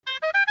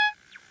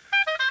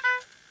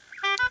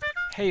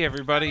Hey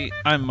everybody,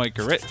 I'm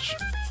Micah Rich.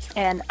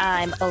 And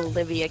I'm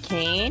Olivia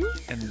Kane.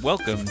 And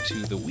welcome to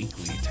the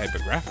Weekly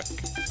Typographic,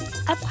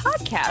 a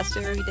podcast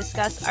where we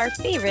discuss our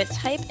favorite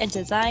type and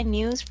design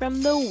news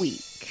from the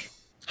week.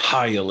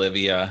 Hi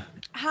Olivia.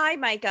 Hi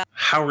Micah.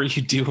 How are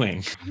you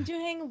doing? I'm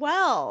doing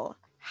well.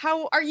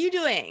 How are you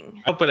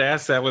doing? I hope I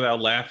ask that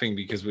without laughing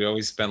because we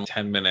always spend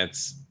 10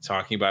 minutes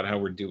talking about how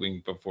we're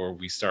doing before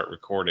we start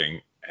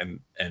recording. And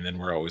then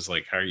we're always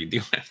like, how are you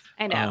doing?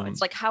 I know.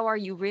 It's like, how are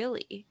you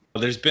really?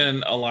 There's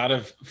been a lot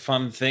of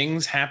fun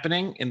things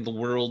happening in the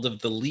world of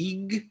the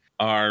league.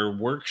 Our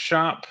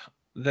workshop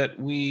that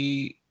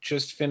we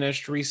just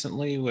finished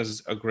recently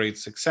was a great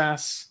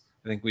success.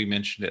 I think we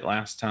mentioned it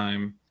last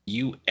time.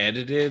 You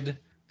edited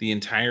the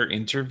entire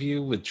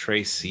interview with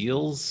Trey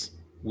Seals,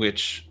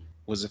 which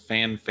was a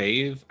fan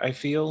fave, I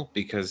feel,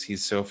 because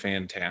he's so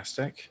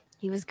fantastic.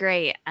 He was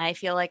great. I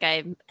feel like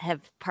I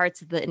have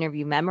parts of the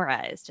interview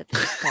memorized at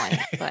this point,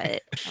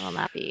 but I will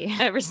not be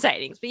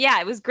reciting. But yeah,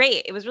 it was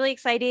great. It was really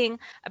exciting.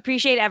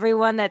 Appreciate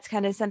everyone that's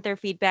kind of sent their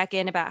feedback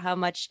in about how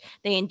much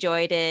they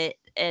enjoyed it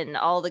and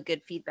all the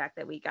good feedback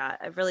that we got.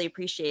 I really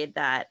appreciated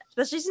that,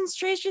 especially since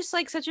Trey's just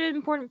like such an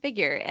important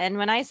figure. And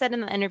when I said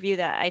in the interview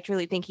that I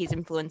truly think he's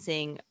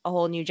influencing a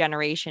whole new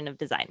generation of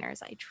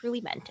designers, I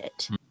truly meant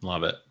it.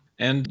 Love it.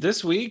 And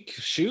this week,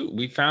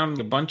 we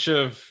found a bunch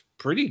of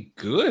pretty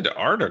good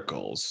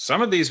articles.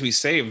 Some of these we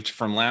saved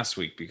from last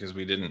week because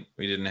we didn't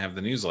have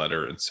the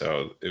newsletter, and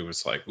so it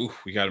was like, ooh,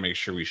 we got to make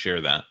sure we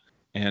share that.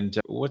 And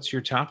what's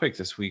your topic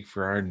this week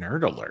for our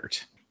nerd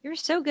alert? You're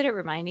so good at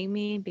reminding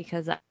me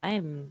because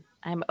I'm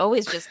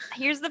always just,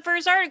 here's the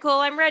first article,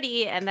 I'm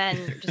ready, and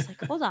then just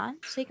like, hold on,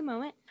 just take a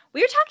moment.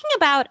 We were talking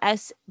about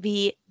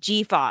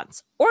SVG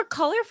fonts, or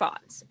color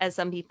fonts, as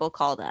some people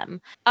call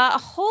them. A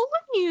whole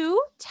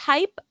new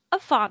type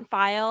of font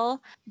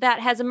file that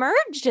has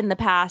emerged in the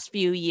past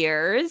few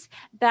years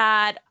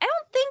that I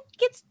don't think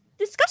gets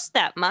discussed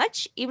that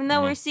much, even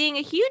though we're seeing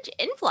a huge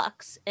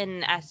influx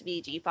in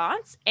SVG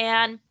fonts.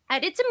 And I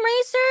did some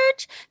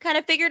research, kind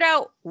of figured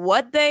out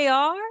what they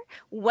are,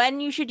 when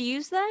you should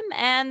use them,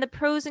 and the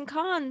pros and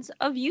cons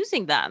of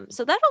using them.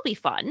 So that'll be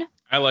fun.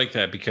 I like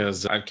that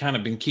because I've kind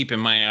of been keeping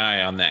my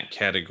eye on that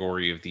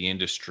category of the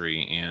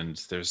industry,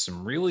 and there's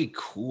some really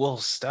cool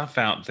stuff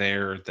out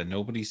there that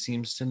nobody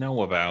seems to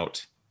know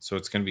about. So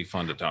it's going to be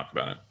fun to talk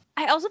about it.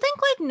 I also think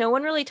like no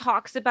one really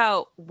talks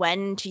about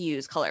when to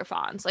use color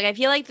fonts. Like I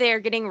feel like they're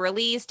getting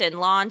released and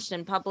launched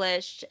and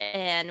published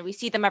and we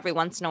see them every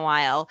once in a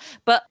while,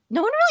 but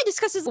no one really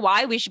discusses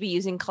why we should be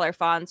using color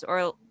fonts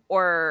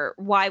or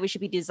why we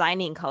should be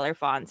designing color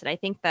fonts. And I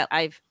think that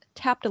I've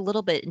tapped a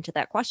little bit into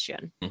that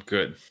question.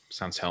 Good.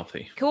 Sounds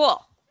healthy.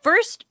 Cool.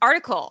 First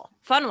article,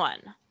 fun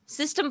one.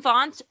 System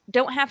fonts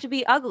don't have to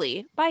be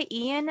ugly by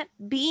Ian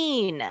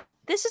Bean.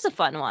 This is a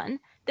fun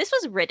one. This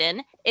was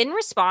written in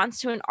response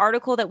to an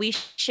article that we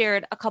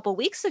shared a couple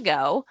weeks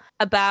ago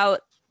about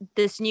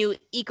this new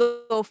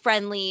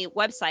eco-friendly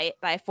website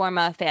by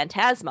Forma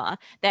Phantasma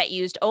that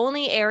used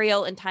only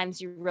Arial and Times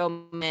New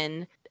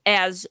Roman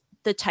as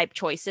the type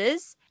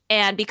choices.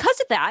 And because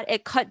of that,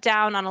 it cut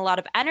down on a lot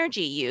of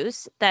energy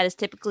use that is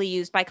typically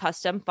used by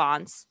custom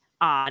fonts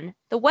on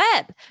the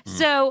web.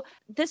 So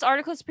this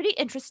article is pretty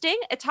interesting.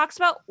 It talks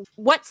about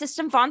what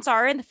system fonts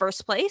are in the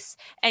first place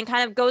and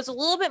kind of goes a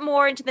little bit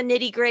more into the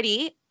nitty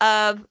gritty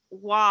of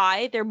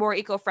why they're more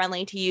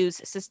eco-friendly to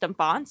use system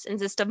fonts, and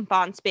system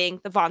fonts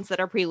being the fonts that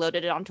are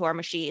preloaded onto our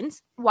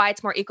machines, why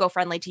it's more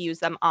eco-friendly to use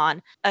them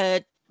on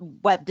a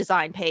web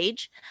design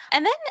page.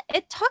 And then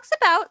it talks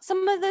about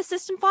some of the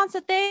system fonts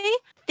that they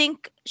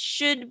think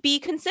should be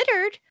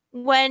considered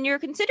when you're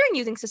considering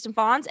using system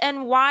fonts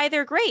and why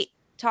they're great.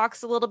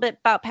 Talks a little bit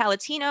about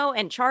Palatino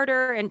and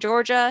Charter and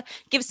Georgia,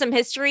 gives some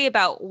history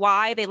about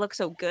why they look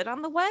so good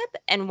on the web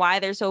and why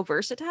they're so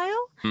versatile.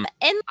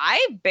 And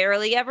I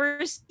barely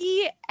ever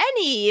see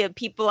any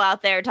people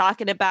out there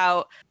talking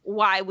about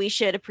why we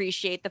should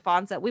appreciate the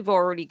fonts that we've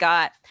already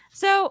got.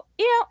 So,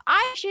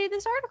 I appreciate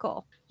this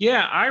article.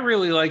 Yeah, I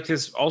really like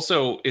this.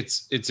 Also,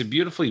 it's a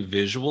beautifully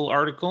visual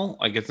article.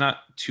 Like it's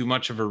not too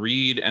much of a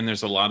read, and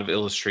there's a lot of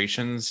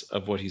illustrations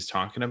of what he's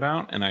talking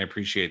about, and I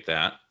appreciate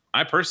that.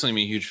 I personally am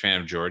a huge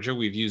fan of Georgia.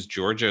 We've used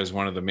Georgia as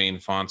one of the main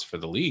fonts for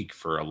the league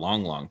for a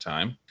long, long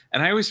time.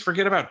 And I always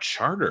forget about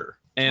Charter.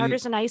 And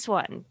Charter's a nice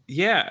one.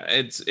 Yeah,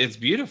 it's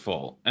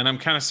beautiful. And I'm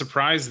kind of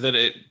surprised that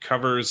it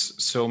covers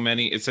so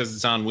many. It says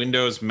it's on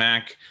Windows,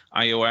 Mac,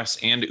 iOS,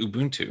 and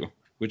Ubuntu,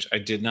 which I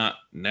did not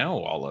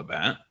know all of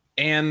that.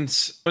 And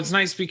it's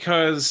nice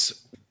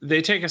because they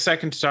take a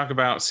second to talk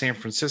about San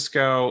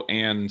Francisco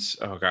and,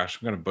 oh gosh,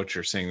 I'm going to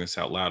butcher saying this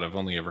out loud. I've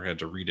only ever had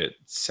to read it.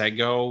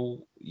 Sego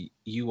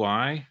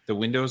UI, the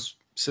Windows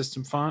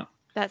system font.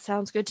 That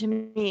sounds good to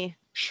me.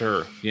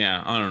 Sure.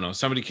 Yeah. I don't know.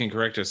 Somebody can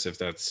correct us if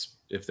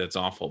that's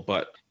awful,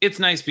 but it's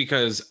nice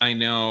because I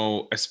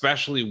know,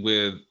 especially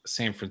with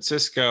San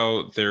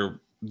Francisco,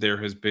 there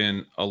has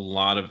been a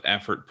lot of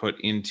effort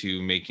put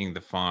into making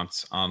the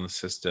fonts on the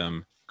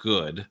system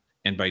good.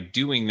 And by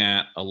doing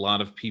that, a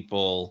lot of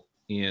people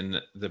in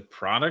the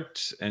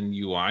product and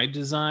UI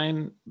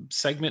design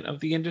segment of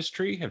the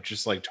industry have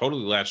just like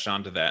totally latched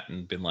onto that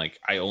and been like,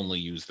 I only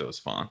use those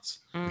fonts,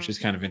 which is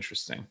kind of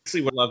interesting.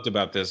 See, what I loved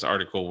about this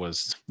article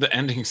was the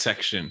ending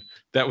section.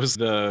 That was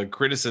the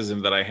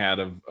criticism that I had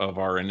of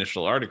our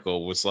initial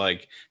article was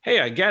like, hey,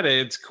 I get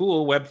it. It's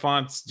cool. Web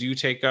fonts do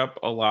take up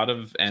a lot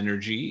of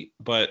energy,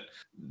 but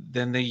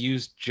then they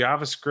use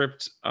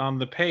JavaScript on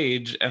the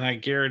page, and I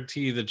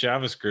guarantee the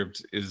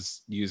JavaScript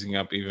is using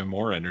up even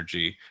more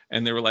energy.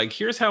 And they were like,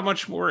 here's how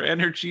much more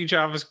energy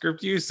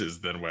JavaScript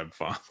uses than web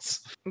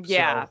fonts.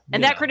 Yeah. So,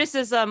 and that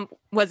criticism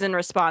was in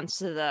response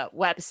to the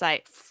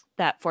website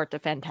that Forte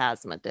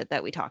Phantasma did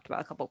that we talked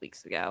about a couple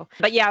weeks ago.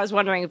 But yeah, I was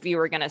wondering if you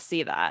were going to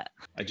see that.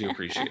 I do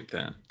appreciate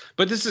that.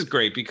 But this is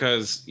great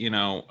because, you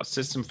know,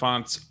 system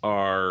fonts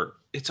are,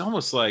 it's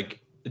almost like,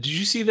 did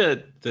you see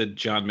the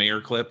John Mayer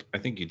clip? I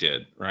think you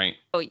did, right?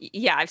 Oh,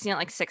 yeah. I've seen it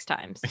like 6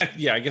 times.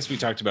 Yeah, I guess we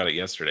talked about it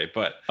yesterday,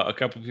 but a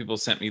couple people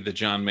sent me the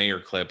John Mayer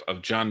clip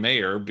of John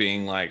Mayer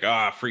being like,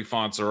 free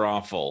fonts are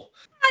awful.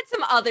 Had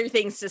some other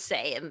things to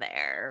say in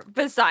there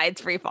besides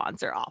free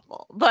fonts are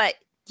awful. But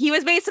he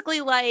was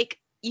basically like,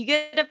 you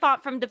get a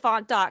font from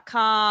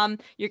defont.com.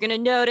 You're going to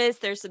notice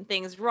there's some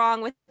things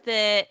wrong with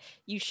it.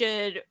 You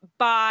should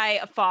buy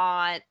a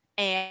font.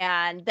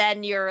 And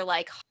then you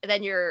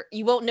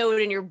won't know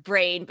it in your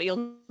brain, but you'll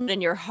know it in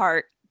your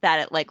heart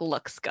that it like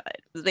looks good.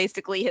 It's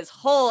basically his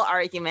whole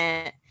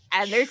argument.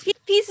 And there's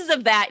pieces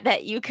of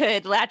that you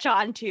could latch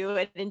on to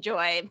and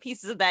enjoy, and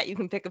pieces of that you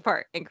can pick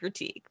apart and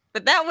critique.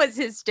 But that was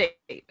his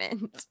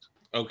statement.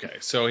 Okay,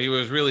 so he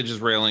was really just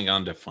railing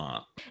on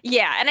Defont.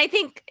 Yeah, and I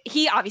think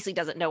he obviously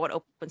doesn't know what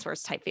open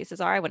source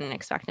typefaces are. I wouldn't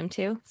expect him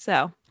to. So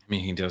I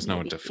mean, he does know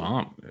what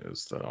Defont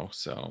is, though.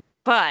 So,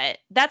 but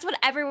that's what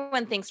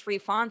everyone thinks free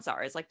fonts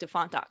are, is like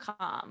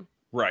defont.com.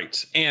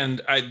 Right, and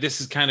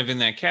this is kind of in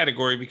that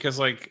category because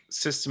like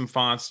system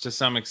fonts to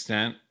some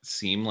extent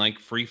seem like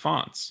free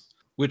fonts,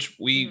 which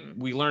we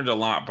learned a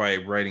lot by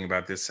writing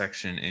about this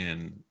section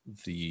in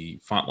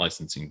the font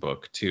licensing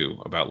book too,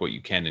 about what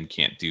you can and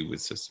can't do with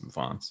system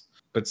fonts.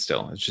 But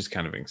still, it's just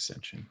kind of an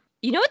extension.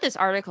 You know what this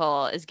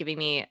article is giving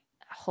me a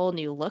whole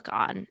new look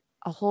on,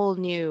 a whole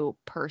new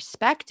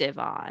perspective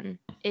on,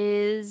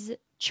 is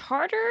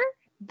Charter,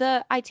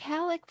 the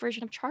italic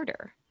version of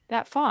Charter,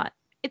 that font.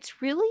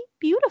 It's really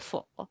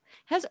beautiful. It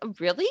has a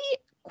really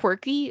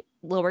quirky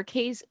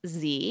lowercase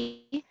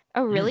z,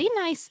 a really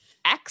nice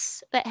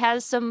X that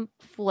has some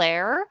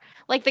flair.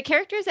 Like the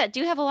characters that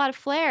do have a lot of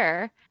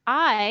flair,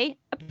 I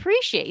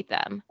appreciate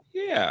them.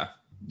 Yeah.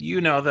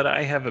 You know that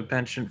I have a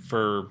penchant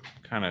for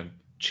kind of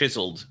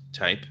chiseled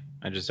type.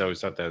 I just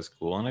always thought that was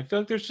cool. And I feel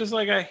like there's just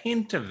like a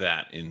hint of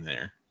that in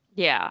there.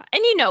 Yeah.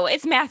 And you know,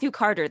 it's Matthew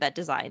Carter that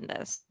designed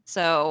this.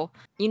 So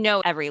you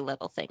know every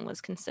little thing was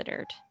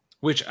considered.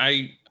 Which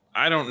I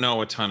don't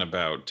know a ton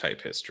about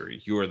type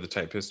history. You are the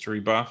type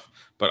history buff,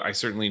 but I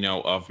certainly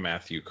know of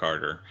Matthew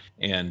Carter.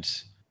 And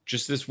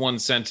just this one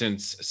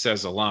sentence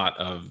says a lot.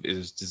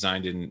 Is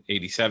designed in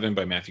 1987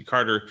 by Matthew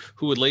Carter,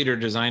 who would later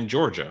design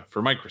Georgia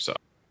for Microsoft.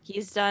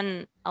 He's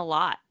done a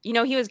lot. You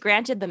know, he was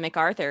granted the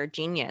MacArthur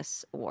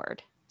Genius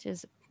Award, which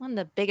is one of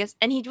the biggest.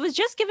 And he was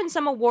just given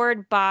some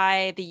award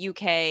by the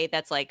UK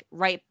that's like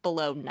right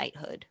below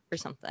knighthood or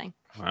something.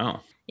 Wow.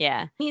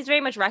 Yeah. He's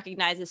very much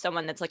recognized as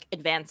someone that's like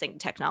advancing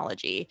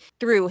technology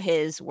through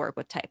his work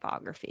with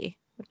typography,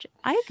 which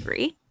I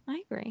agree.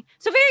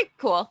 So very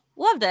cool.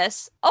 Love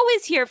this.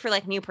 Always here for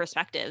like new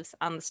perspectives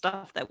on the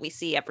stuff that we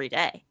see every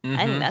day.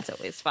 I think that's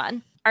always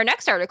fun. Our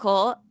next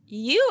article,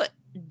 you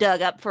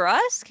dug up for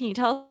us. Can you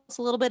tell us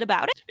a little bit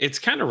about it? It's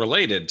kind of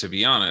related, to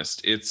be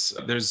honest.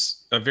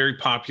 There's a very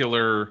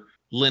popular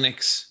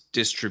Linux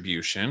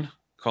distribution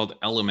called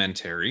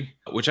Elementary,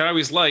 which I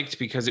always liked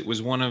because it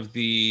was one of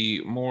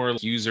the more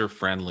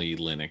user-friendly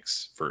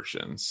Linux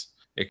versions.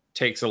 It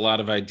takes a lot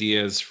of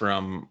ideas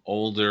from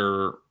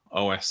older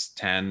OS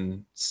X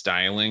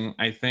styling,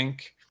 I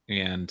think.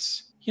 And,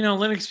 you know,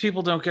 Linux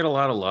people don't get a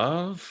lot of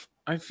love,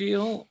 I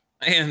feel.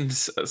 And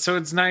so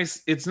it's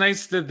nice. It's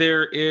nice that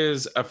there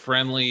is a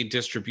friendly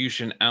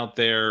distribution out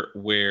there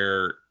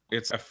where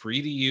it's a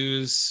free to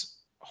use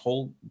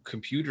whole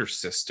computer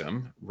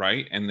system,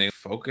 right? And they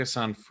focus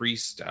on free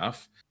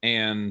stuff.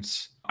 And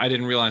I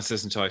didn't realize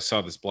this until I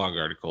saw this blog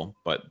article,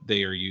 but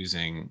they are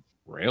using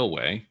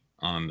Railway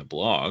on the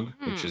blog,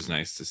 which is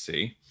nice to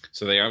see.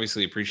 So they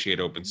obviously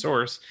appreciate open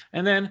source.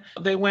 And then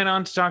they went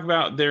on to talk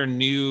about their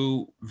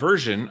new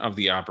version of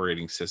the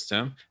operating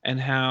system and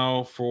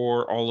how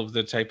for all of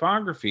the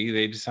typography,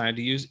 they decided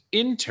to use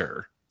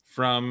Inter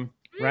from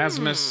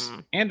Rasmus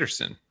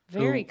Anderson.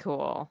 Very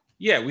cool.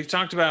 Yeah, we've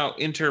talked about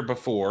Inter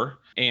before.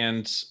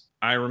 And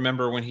I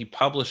remember when he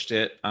published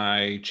it,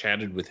 I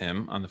chatted with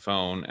him on the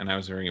phone and I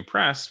was very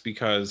impressed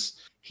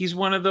because he's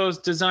one of those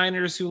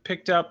designers who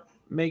picked up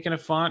making a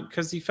font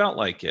because he felt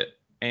like it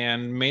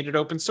and made it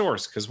open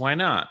source because why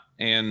not?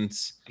 And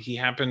he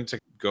happened to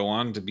go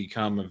on to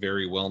become a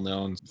very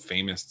well-known,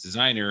 famous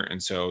designer.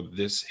 And so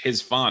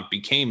his font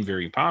became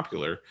very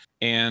popular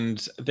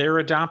and they're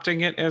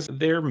adopting it as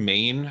their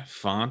main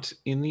font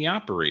in the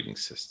operating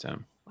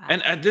system.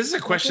 And Wow. this is a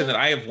question Okay. that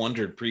I have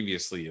wondered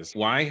previously is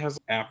why has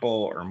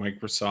Apple or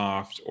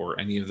Microsoft or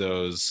any of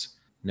those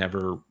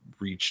never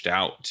reached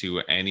out to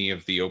any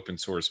of the open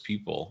source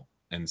people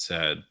and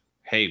said,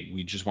 hey,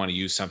 we just want to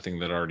use something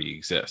that already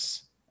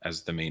exists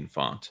as the main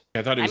font?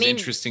 I thought it I was mean,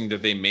 interesting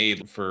that they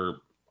made for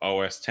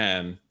OS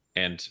 10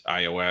 and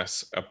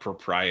iOS a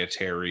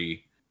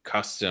proprietary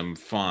custom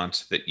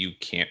font that you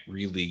can't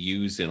really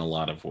use in a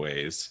lot of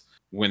ways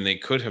when they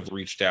could have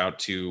reached out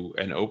to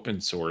an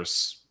open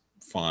source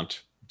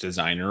font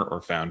designer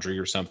or foundry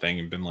or something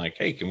and been like,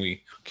 hey, can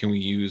we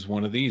use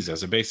one of these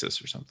as a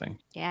basis or something?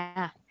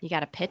 yeah, you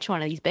got to pitch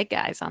one of these big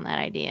guys on that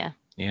idea.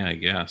 Yeah, I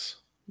guess.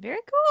 Very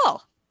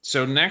cool.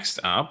 So next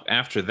up,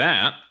 after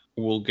that,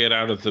 we'll get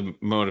out of the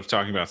mode of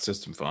talking about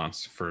system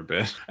fonts for a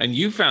bit. And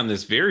you found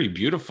this very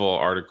beautiful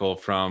article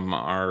from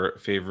our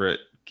favorite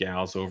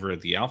gals over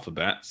at the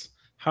Alphabets,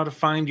 how to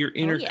find your Oh,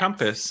 inner yes.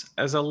 compass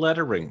as a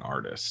lettering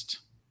artist.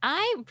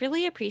 I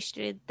really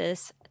appreciated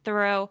this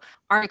thorough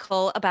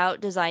article about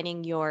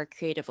designing your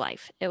creative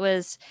life. It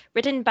was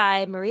written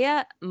by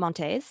Maria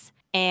Montes,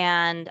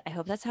 and I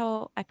hope that's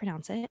how I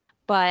pronounce it.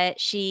 But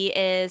she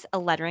is a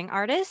lettering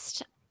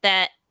artist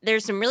that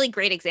there's some really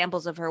great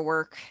examples of her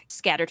work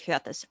scattered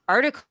throughout this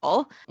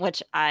article,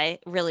 which I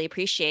really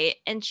appreciate.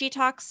 And she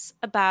talks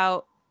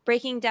about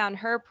breaking down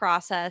her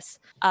process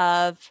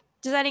of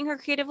designing her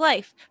creative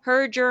life,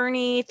 her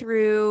journey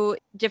through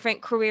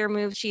different career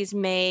moves she's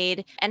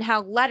made, and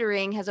how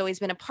lettering has always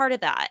been a part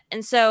of that.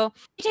 And so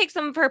she takes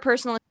some of her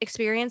personal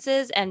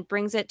experiences and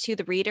brings it to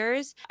the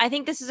readers. I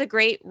think this is a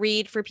great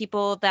read for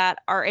people that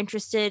are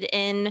interested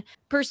in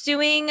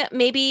pursuing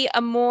maybe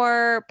a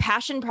more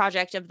passion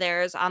project of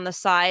theirs on the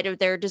side of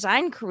their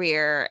design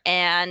career,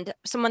 and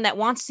someone that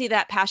wants to see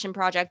that passion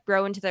project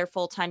grow into their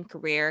full-time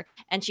career.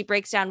 And she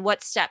breaks down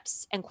what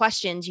steps and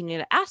questions you need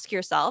to ask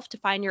yourself to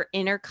find your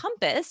inner compass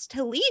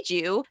to lead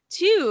you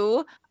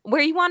to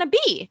where you want to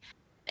be.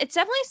 It's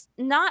definitely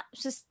not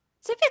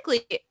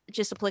specifically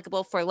just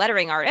applicable for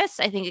lettering artists.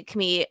 I think it can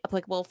be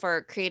applicable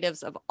for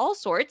creatives of all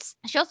sorts.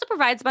 She also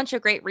provides a bunch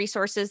of great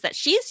resources that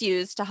she's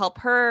used to help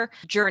her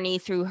journey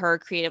through her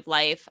creative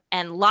life,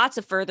 and lots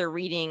of further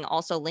reading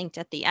also linked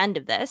at the end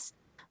of this.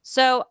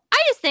 So I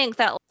just think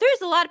that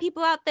there's a lot of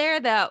people out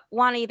there that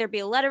want to either be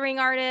a lettering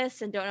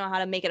artist and don't know how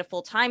to make it a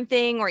full-time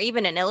thing, or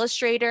even an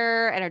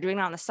illustrator and are doing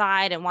it on the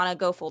side and want to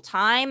go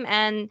full-time.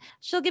 And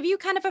she'll give you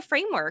kind of a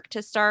framework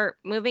to start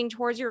moving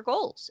towards your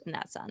goals in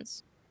that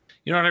sense.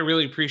 You know what I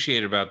really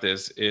appreciate about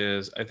this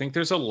is I think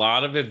there's a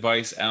lot of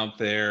advice out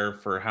there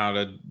for how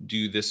to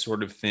do this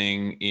sort of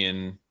thing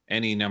in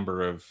any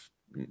number of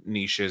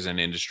niches and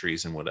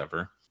industries and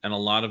whatever. And a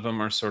lot of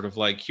them are sort of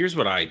like, here's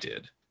what I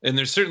did. And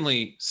there's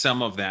certainly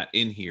some of that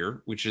in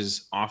here, which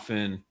is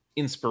often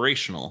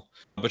inspirational.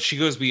 But she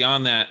goes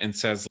beyond that and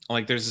says,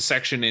 like, there's a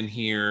section in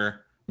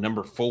here,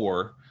 number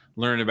 4,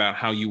 learn about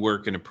how you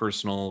work in a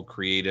personal,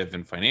 creative,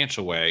 and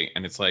financial way.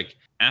 And it's like,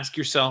 ask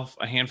yourself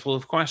a handful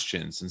of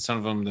questions. And some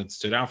of them that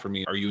stood out for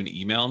me: are you an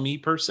email me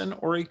person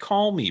or a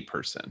call me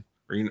person?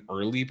 Are you an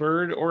early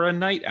bird or a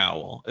night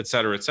owl, et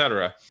cetera, et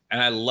cetera?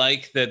 And I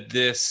like that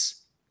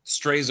this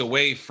strays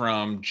away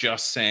from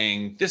just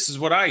saying, this is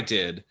what I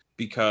did,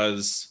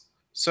 because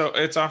so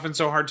it's often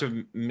so hard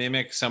to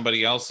mimic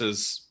somebody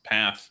else's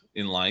path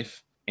in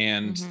life.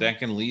 And that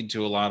can lead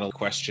to a lot of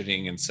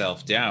questioning and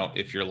self-doubt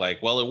if you're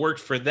like, well, it worked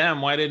for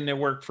them, why didn't it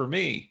work for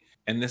me?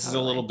 And this is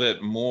a little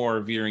bit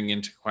more veering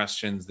into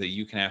questions that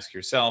you can ask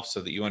yourself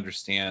so that you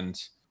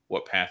understand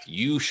what path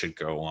you should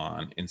go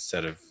on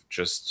instead of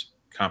just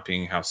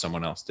copying how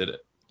someone else did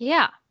it.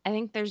 Yeah, I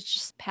think there's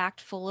just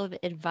packed full of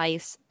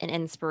advice and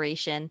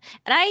inspiration.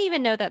 And I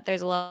even know that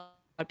there's a lot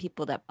of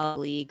people that follow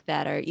the league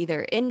that are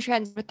either in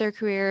trends with their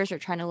careers or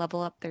trying to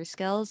level up their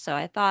skills. So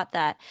I thought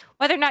that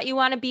whether or not you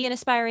want to be an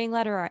aspiring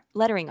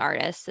lettering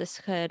artist, this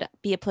could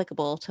be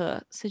applicable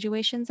to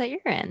situations that you're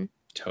in.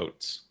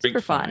 Totes. Super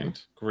Great fun.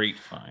 find. Great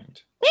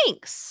find.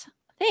 Thanks.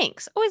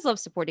 Always love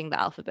supporting the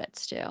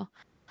alphabets too.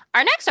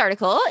 Our next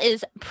article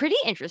is pretty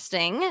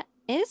interesting.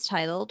 It is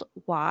titled,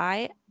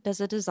 Why Does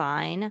a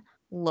Design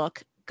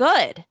Look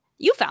Good?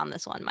 You found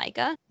this one,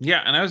 Micah.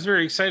 Yeah, and I was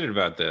very excited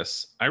about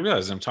this. I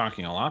realize I'm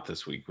talking a lot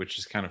this week, which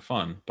is kind of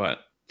fun, but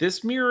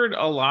this mirrored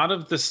a lot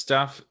of the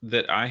stuff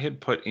that I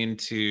had put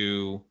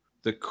into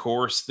the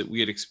course that we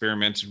had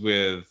experimented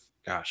with,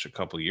 gosh, a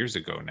couple years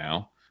ago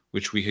now,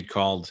 which we had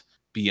called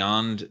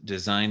Beyond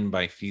Design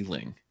by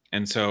Feeling.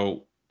 And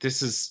so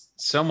this is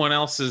someone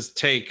else's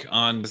take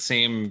on the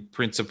same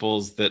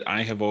principles that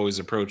I have always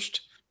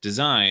approached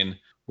design,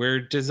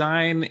 where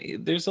design,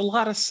 there's a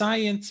lot of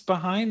science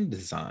behind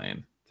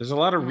design. There's a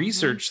lot of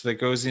research that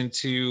goes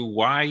into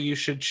why you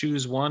should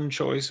choose one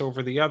choice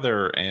over the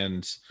other,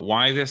 and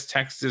why this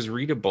text is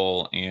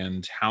readable,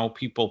 and how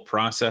people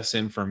process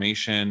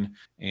information,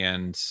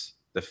 and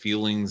the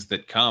feelings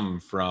that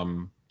come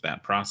from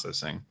that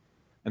processing.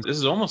 And this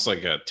is almost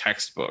like a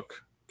textbook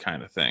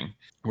kind of thing,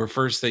 where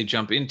first they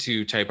jump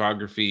into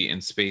typography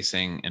and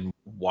spacing and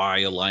why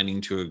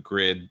aligning to a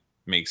grid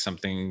makes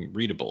something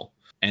readable.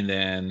 And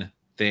then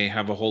they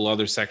have a whole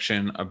other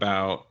section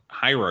about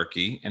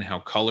hierarchy and how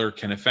color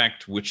can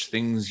affect which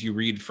things you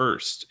read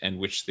first and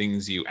which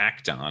things you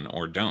act on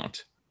or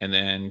don't. And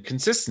then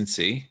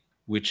consistency,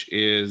 which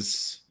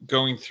is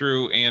going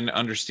through and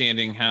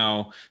understanding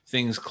how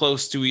things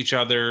close to each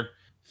other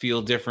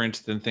feel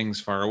different than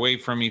things far away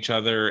from each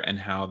other, and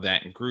how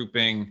that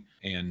grouping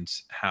and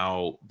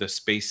how the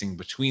spacing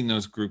between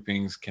those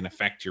groupings can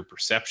affect your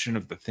perception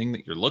of the thing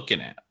that you're looking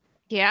at.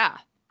 Yeah,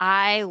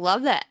 I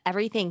love that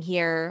everything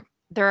here.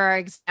 There are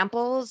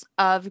examples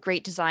of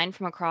great design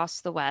from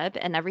across the web,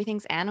 and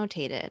everything's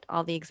annotated,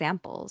 all the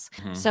examples.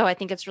 Mhm. So I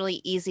think it's really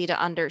easy to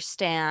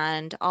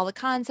understand all the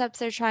concepts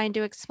they're trying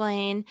to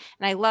explain.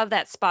 And I love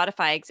that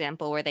Spotify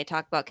example where they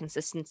talk about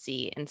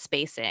consistency and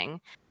spacing.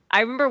 I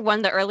remember one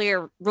of the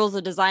earlier rules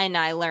of design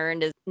I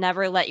learned is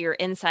never let your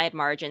inside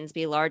margins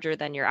be larger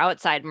than your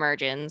outside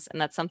margins. And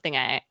that's something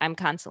I'm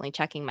constantly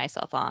checking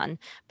myself on.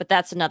 But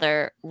that's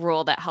another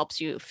rule that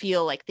helps you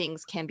feel like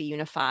things can be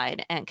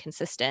unified and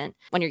consistent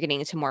when you're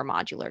getting into more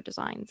modular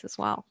designs as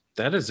well.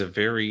 That is a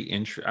very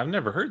interesting. I've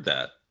never heard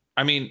that.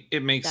 I mean,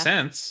 it makes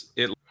sense.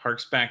 It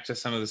harks back to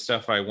some of the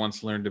stuff I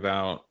once learned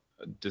about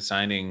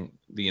designing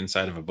the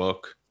inside of a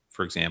book,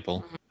 for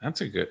example.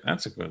 That's a good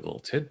little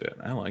tidbit.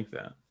 I like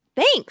that.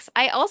 Thanks.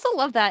 I also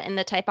love that in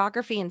the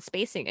typography and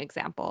spacing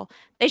example.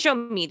 They show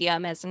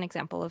Medium as an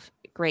example of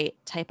great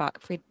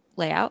typography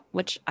layout,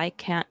 which I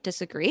can't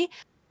disagree.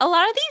 A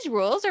lot of these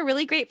rules are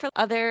really great for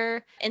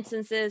other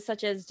instances,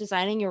 such as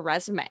designing your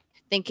resume.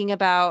 Thinking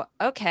about,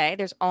 okay,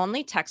 there's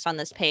only text on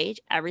this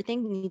page.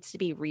 Everything needs to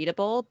be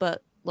readable,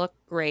 but look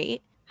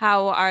great.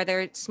 How are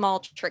there small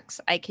tricks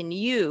I can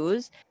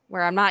use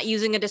where I'm not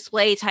using a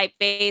display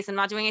typeface, I'm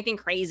not doing anything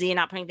crazy,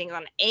 not putting things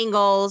on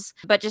angles,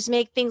 but just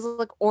make things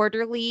look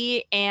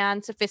orderly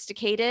and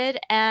sophisticated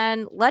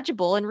and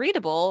legible and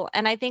readable.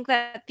 And I think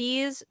that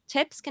these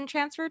tips can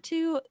transfer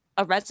to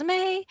a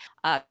resume,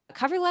 a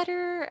cover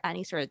letter,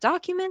 any sort of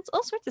documents,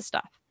 all sorts of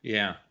stuff.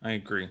 Yeah, I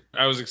agree.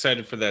 I was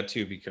excited for that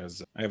too,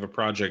 because I have a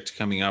project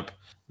coming up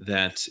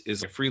that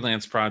is a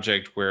freelance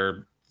project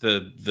where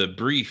the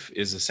brief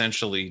is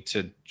essentially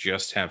to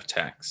just have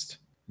text.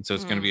 And so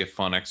it's going to be a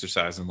fun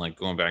exercise in like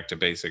going back to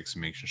basics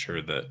and making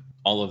sure that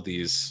all of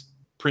these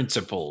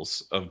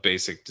principles of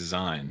basic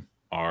design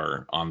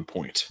are on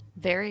point.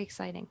 Very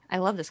exciting. I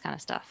love this kind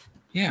of stuff.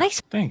 Yeah.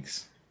 Nice.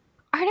 Thanks.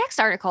 Our next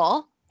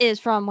article is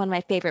from one of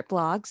my favorite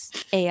blogs,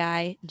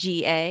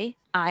 AIGA,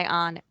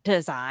 Ion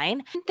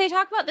Design. They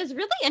talk about this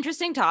really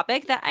interesting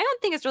topic that I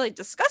don't think is really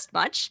discussed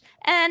much.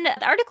 And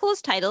the article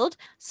is titled,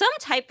 Some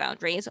Type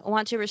Foundries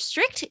Want to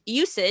Restrict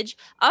Usage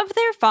of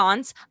Their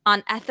Fonts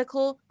on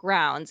Ethical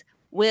Grounds.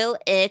 Will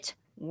it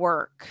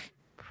work?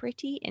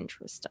 Pretty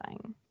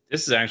interesting.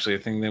 This is actually a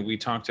thing that we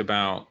talked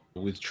about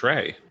with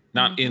Trey,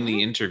 not in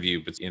the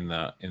interview, but in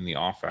the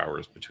off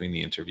hours between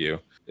the interview.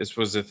 This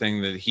was a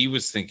thing that he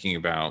was thinking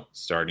about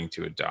starting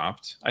to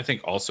adopt. I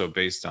think also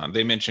based on,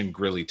 they mentioned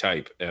Grilly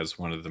Type as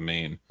one of the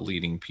main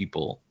leading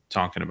people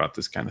talking about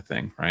this kind of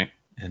thing, right?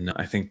 And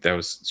I think that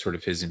was sort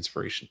of his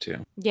inspiration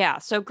too. Yeah.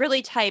 So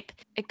Grilly Type,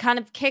 it kind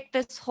of kicked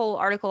this whole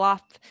article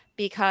off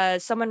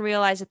because someone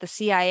realized that the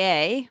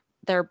CIA,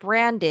 their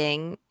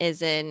branding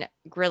is in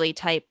Grilly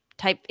Type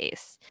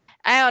typeface.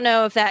 I don't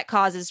know if that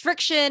causes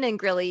friction in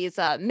Grilly's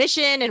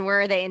mission and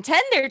where they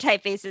intend their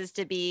typefaces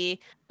to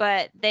be,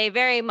 but they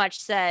very much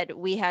said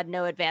we had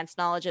no advanced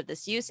knowledge of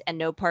this use and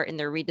no part in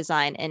their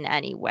redesign in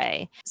any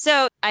way.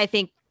 So I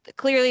think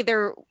clearly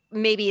there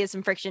maybe is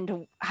some friction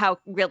to how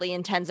Grilly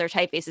intends their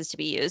typefaces to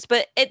be used,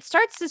 but it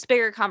starts this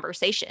bigger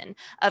conversation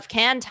of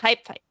can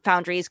type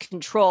foundries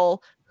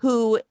control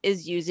who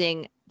is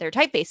using their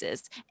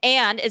typefaces,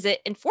 and is it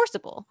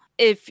enforceable?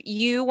 If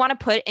you want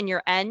to put in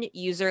your end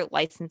user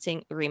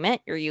licensing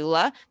agreement, your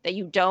EULA, that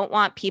you don't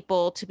want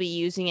people to be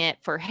using it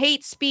for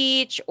hate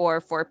speech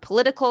or for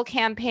political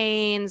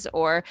campaigns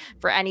or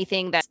for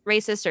anything that's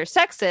racist or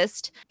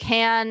sexist,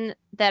 can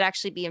that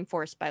actually be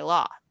enforced by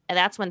law? And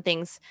that's when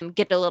things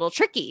get a little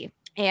tricky.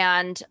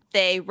 And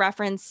they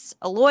reference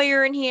a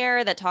lawyer in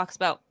here that talks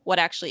about what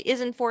actually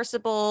is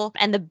enforceable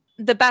and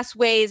the best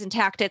ways and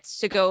tactics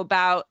to go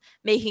about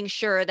making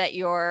sure that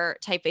your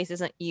typeface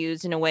isn't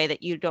used in a way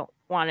that you don't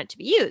want it to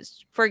be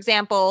used. For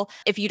example,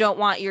 if you don't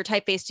want your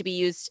typeface to be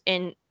used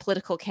in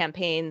political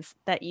campaigns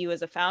that you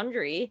as a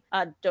foundry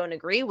don't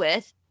agree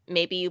with,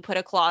 maybe you put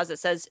a clause that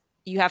says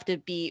you have to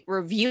be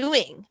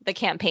reviewing the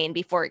campaign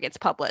before it gets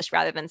published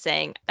rather than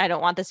saying, I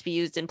don't want this to be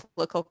used in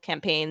political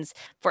campaigns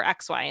for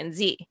X, Y, and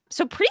Z.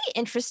 So pretty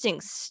interesting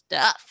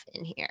stuff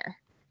in here.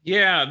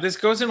 Yeah, this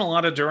goes in a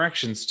lot of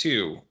directions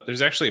too.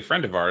 There's actually a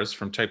friend of ours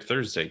from Type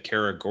Thursday,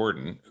 Kara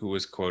Gordon, who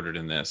was quoted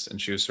in this.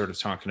 And she was sort of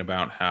talking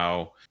about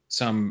how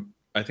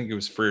I think it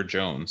was Freer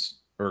Jones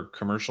or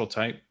Commercial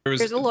Type.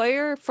 There's a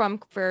lawyer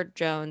from Freer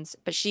Jones,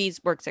 but she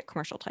works at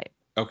Commercial Type.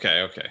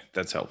 Okay.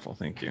 That's helpful.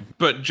 Thank you.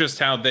 But just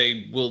how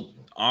they will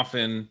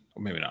often,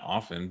 or maybe not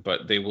often,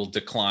 but they will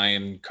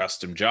decline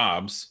custom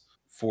jobs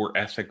for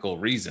ethical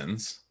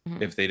reasons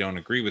if they don't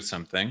agree with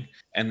something.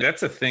 And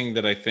that's a thing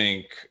that I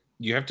think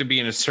you have to be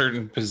in a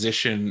certain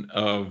position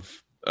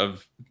of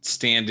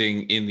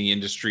standing in the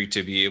industry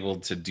to be able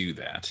to do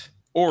that.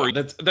 Or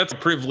that's a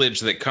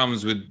privilege that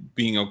comes with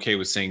being okay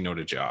with saying no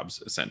to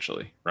jobs,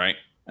 essentially, right?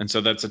 And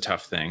so that's a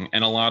tough thing.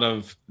 And a lot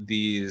of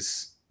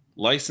these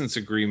license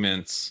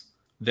agreements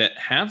that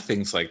have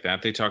things like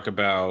that, they talk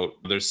about,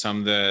 there's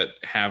some that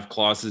have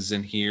clauses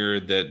in here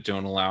that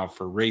don't allow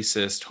for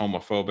racist,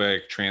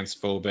 homophobic,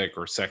 transphobic,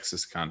 or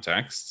sexist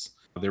contexts.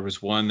 There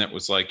was one that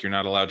was like, you're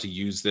not allowed to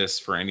use this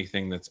for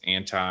anything that's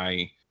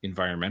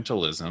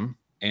anti-environmentalism.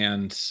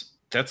 And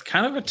that's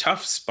kind of a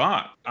tough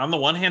spot. On the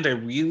one hand, I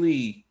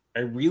really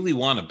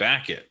want to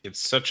back it. It's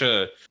such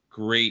a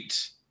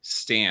great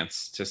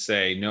stance to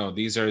say, no,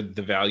 these are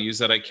the values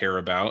that I care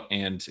about.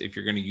 And if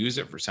you're going to use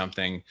it for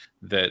something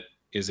that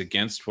is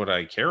against what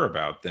I care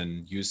about,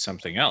 then use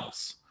something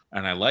else.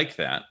 And I like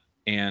that.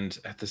 And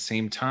at the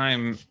same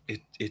time,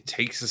 it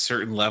takes a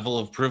certain level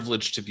of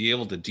privilege to be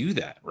able to do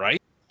that, right?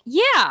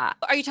 Yeah.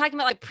 Are you talking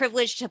about like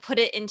privilege to put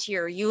it into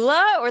your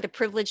EULA or the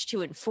privilege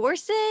to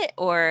enforce it?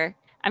 Or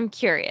I'm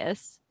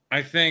curious.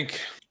 I think,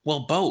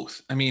 well,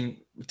 both. I mean,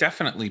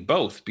 definitely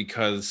both,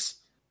 because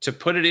to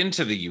put it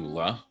into the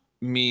EULA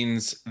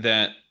means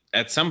that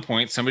at some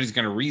point somebody's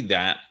going to read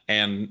that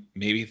and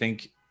maybe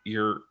think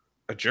you're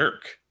a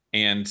jerk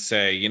and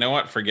say, you know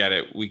what, forget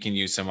it. We can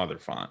use some other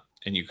font,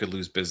 and you could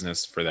lose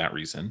business for that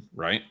reason,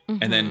 right?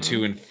 Mm-hmm. And then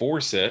to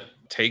enforce it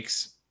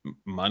takes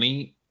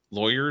money,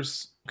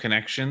 lawyers,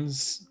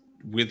 connections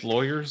with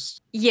lawyers.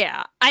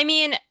 Yeah. I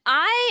mean,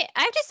 I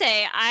have to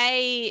say,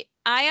 I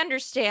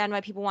understand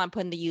why people want to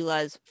put in the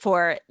EULAs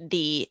for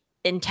the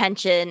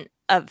intention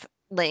of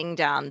laying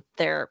down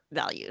their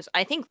values.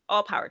 I think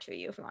all power to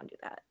you if you want to do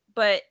that.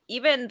 But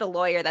even the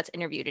lawyer that's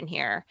interviewed in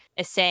here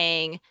is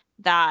saying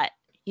that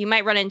you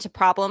might run into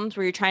problems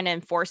where you're trying to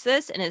enforce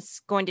this, and it's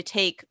going to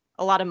take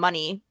a lot of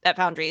money that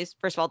foundries,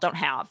 first of all, don't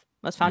have.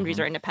 Most foundries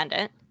are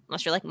independent,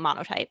 unless you're like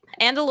monotype.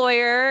 And a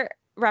lawyer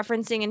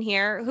referencing in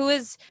here, who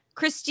is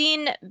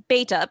Christine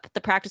Batup, the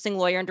practicing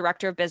lawyer and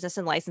director of business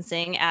and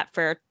licensing at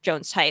Fair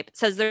Jones Type,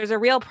 says there's a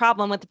real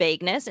problem with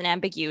vagueness and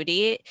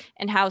ambiguity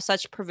and how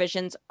such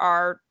provisions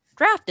are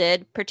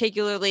drafted,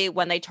 particularly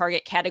when they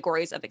target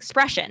categories of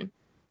expression.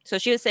 So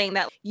she was saying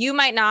that you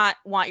might not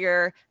want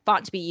your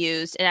font to be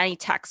used in any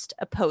text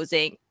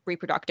opposing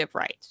reproductive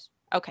rights.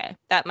 Okay,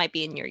 that might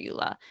be in your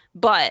EULA.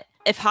 But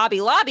if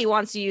Hobby Lobby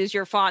wants to use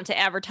your font to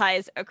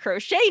advertise a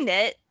crochet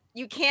knit,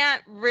 you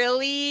can't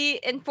really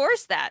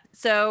enforce that.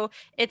 So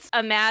it's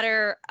a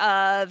matter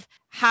of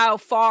how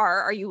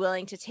far are you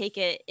willing to take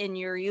it in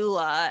your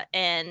EULA,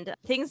 and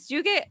things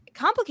do get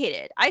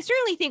complicated. I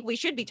certainly think we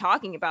should be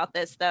talking about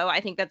this, though.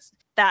 I think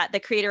that the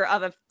creator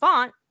of a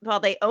font, while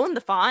they own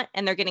the font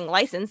and they're getting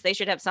licensed, they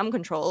should have some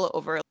control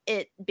over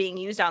it being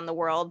used out in the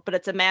world. But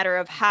it's a matter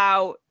of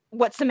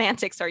what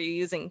semantics are you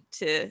using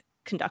to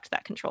conduct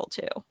that control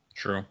too.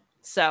 True.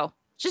 So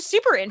just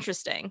super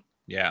interesting.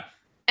 Yeah.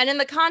 And in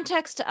the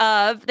context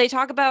of, they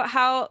talk about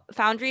how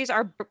foundries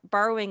are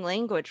borrowing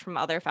language from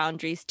other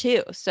foundries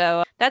too.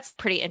 So that's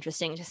pretty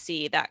interesting to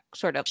see that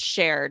sort of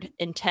shared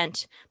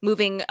intent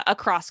moving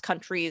across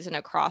countries and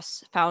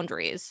across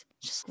foundries.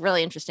 Just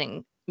really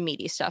interesting,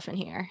 meaty stuff in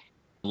here.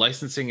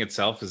 Licensing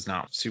itself is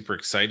not a super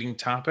exciting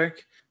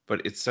topic,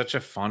 but it's such a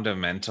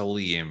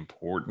fundamentally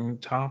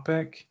important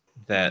topic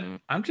that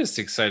I'm just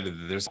excited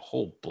that there's a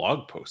whole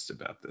blog post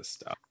about this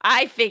stuff.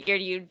 I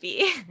figured you'd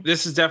be.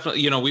 This is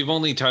definitely, we've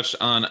only touched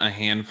on a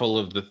handful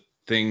of the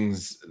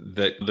things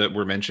that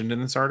were mentioned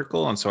in this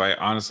article. And so I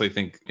honestly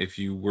think if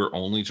you were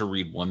only to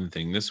read one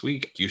thing this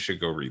week, you should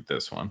go read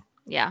this one.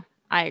 Yeah,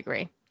 I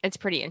agree. It's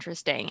pretty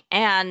interesting.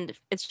 And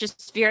it's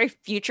just very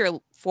future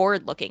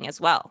forward looking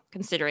as well,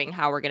 considering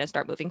how we're going to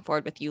start moving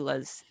forward with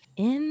EULAs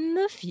in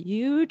the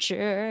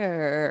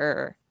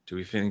future. Do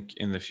we think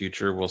in the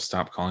future we'll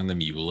stop calling them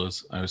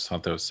EULAs? I always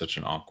thought that was such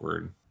an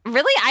awkward.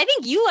 Really? I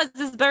think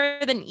EULAs is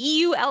better than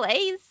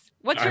EULAs.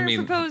 What's your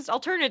proposed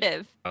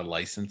alternative? A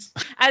license.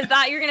 I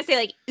thought you were going to say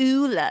like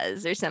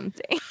EULAs or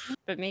something.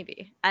 But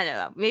maybe. I don't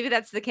know. Maybe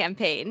that's the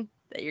campaign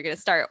that you're going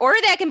to start. Or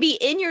that can be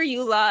in your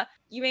EULA.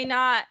 You may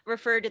not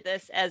refer to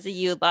this as a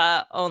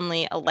EULA,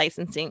 only a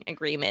licensing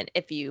agreement.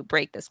 If you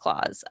break this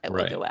clause, I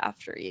will go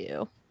after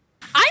you.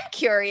 I'm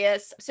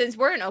curious, since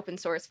we're an open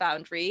source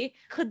foundry,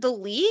 could the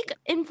league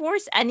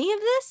enforce any of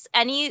this?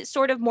 Any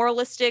sort of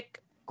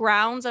moralistic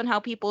grounds on how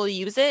people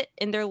use it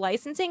in their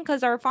licensing?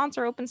 Because our fonts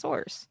are open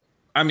source.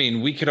 I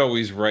mean, we could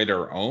always write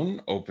our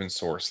own open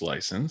source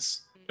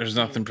license. There's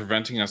nothing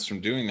preventing us from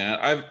doing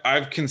that.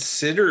 I've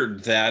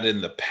considered that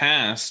in the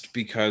past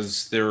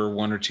because there are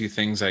one or two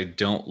things I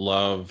don't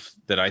love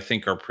that I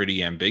think are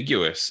pretty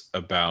ambiguous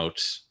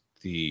about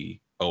the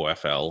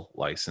OFL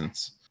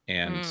license.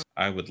 And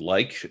I would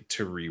like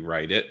to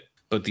rewrite it,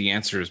 but the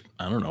answer is,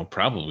 I don't know,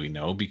 probably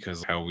no,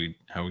 because how are we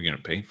going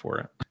to pay for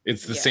it?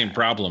 It's the same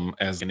problem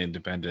as an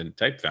independent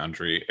type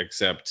foundry,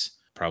 except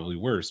probably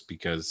worse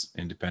because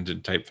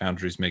independent type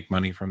foundries make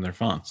money from their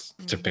fonts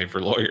to pay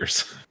for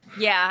lawyers.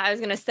 Yeah, I was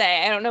going to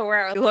say, I don't know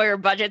where our lawyer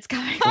budget's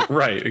coming from.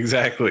 Right,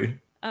 exactly.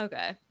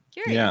 Okay.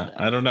 Curious, yeah,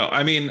 though. I don't know.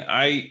 I mean,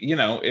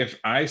 if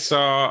I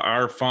saw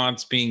our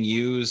fonts being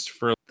used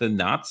for the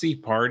Nazi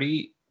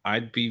party,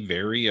 I'd be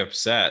very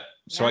upset.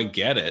 So I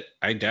get it.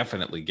 I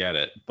definitely get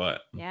it,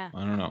 but yeah,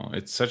 I don't know.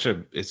 It's such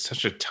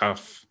a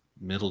tough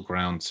middle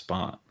ground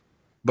spot.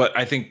 But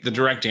I think the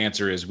direct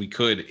answer is we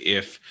could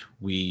if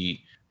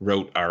we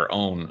wrote our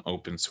own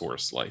open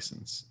source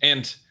license.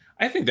 And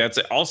I think that's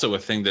also a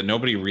thing that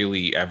nobody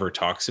really ever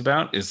talks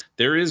about is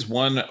there is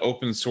one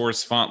open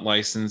source font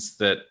license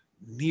that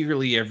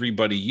nearly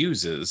everybody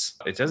uses.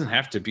 It doesn't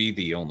have to be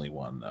the only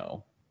one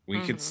though. We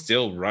could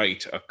still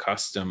write a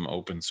custom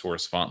open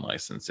source font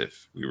license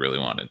if we really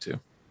wanted to.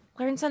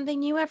 Learn something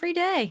new every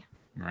day.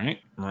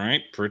 Right.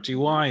 Pretty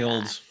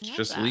wild. It's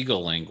just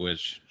legal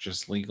language,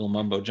 just legal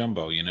mumbo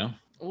jumbo, you know?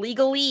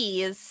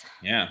 Legalese.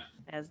 Yeah.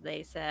 As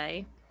they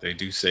say. They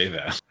do say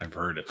that. I've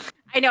heard it.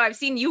 I know. I've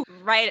seen you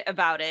write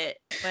about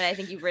it, but I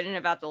think you've written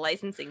about the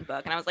licensing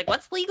book. And I was like,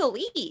 what's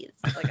legalese?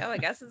 Like, oh, I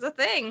guess it's a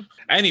thing.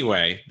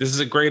 Anyway, this is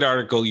a great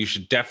article. You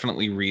should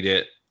definitely read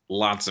it.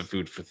 Lots of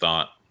food for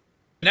thought.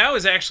 Now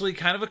is actually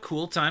kind of a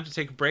cool time to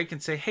take a break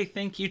and say, hey,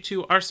 thank you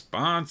to our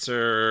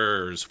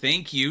sponsors.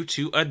 Thank you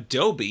to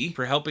Adobe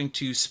for helping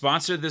to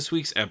sponsor this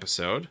week's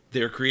episode.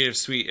 Their Creative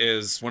Suite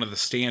is one of the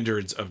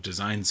standards of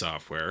design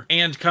software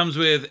and comes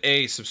with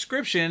a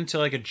subscription to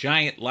like a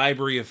giant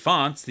library of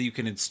fonts that you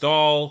can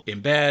install,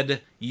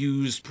 embed,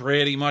 use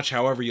pretty much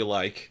however you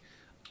like.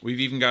 We've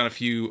even got a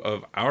few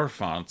of our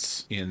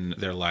fonts in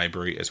their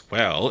library as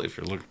well, if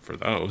you're looking for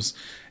those.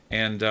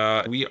 And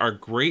we are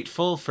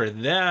grateful for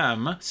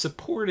them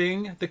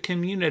supporting the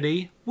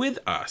community with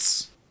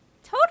us.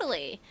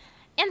 Totally.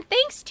 And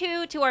thanks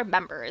to our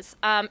members.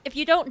 If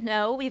you don't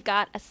know, we've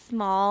got a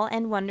small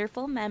and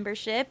wonderful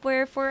membership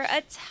where for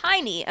a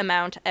tiny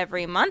amount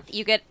every month,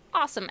 you get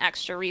awesome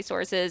extra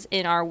resources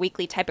in our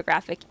weekly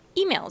typographic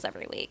emails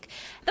every week.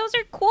 Those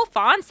are cool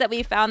fonts that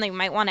we found that you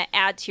might want to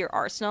add to your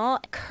arsenal.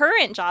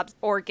 Current jobs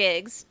or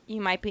gigs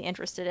you might be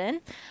interested in.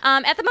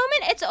 At the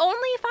moment, it's only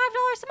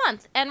 $5 a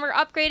month, and we're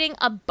upgrading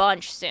a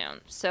bunch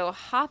soon. So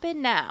hop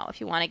in now if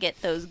you want to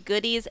get those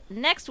goodies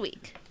next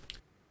week.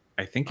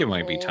 I think it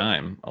might be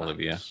time,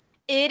 Olivia.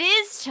 It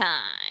is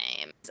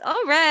time.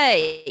 All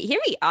right, here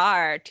we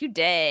are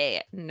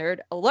today. Nerd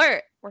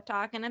alert. We're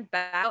talking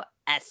about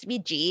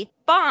SVG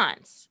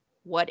fonts.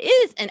 What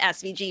is an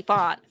SVG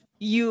font,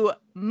 you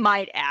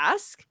might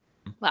ask?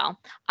 Well,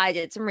 I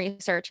did some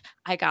research.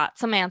 I got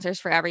some answers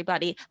for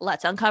everybody.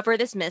 Let's uncover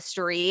this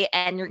mystery,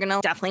 and you're going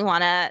to definitely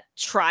want to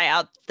try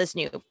out this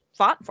new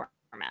font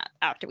format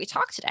after we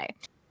talk today.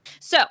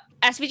 So,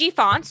 SVG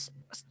fonts,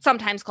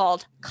 sometimes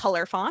called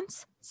color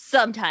fonts,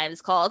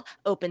 sometimes called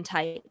open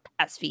type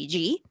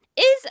SVG,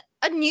 is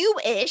a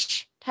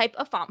new-ish type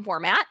of font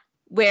format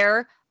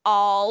where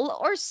all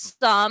or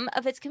some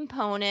of its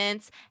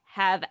components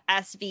have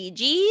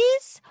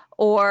SVGs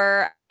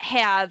or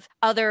have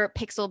other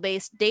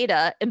pixel-based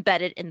data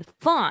embedded in the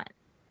font.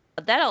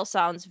 That all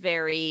sounds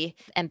very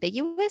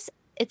ambiguous.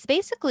 It's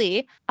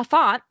basically a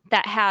font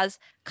that has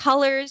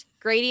colors,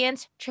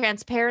 gradients,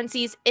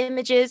 transparencies,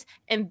 images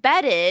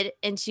embedded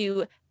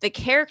into the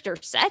character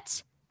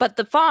set, but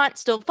the font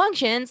still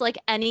functions like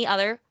any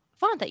other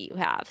font that you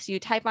have. So you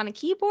type on a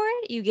keyboard,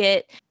 you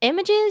get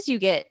images, you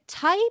get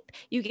type,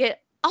 you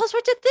get all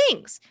sorts of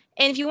things.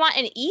 And if you want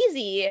an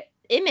easy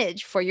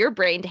image for your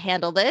brain to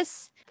handle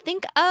this,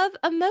 think of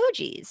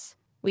emojis.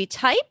 We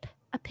type,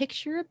 a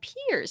picture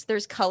appears.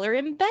 There's color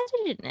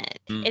embedded in it.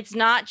 It's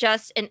not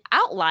just an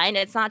outline.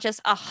 It's not just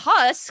a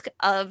husk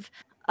of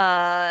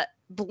a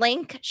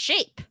blank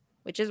shape,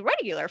 which is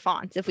regular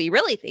fonts, if we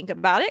really think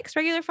about it, because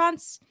regular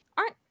fonts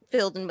aren't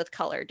filled in with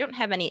color, don't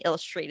have any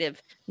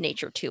illustrative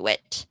nature to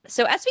it.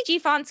 So SVG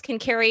fonts can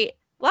carry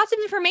lots of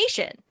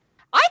information.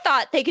 I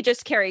thought they could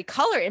just carry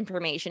color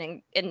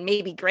information and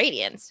maybe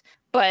gradients,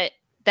 but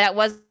that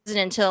wasn't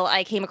until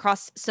I came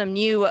across some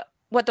new,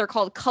 what they're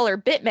called color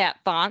bitmap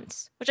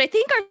fonts, which I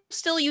think are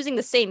still using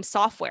the same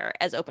software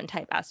as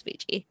OpenType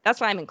SVG. That's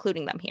why I'm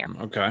including them here.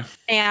 Okay.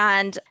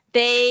 And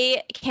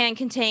they can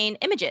contain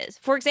images.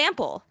 For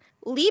example,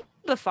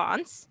 Liba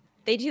fonts,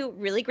 they do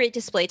really great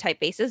display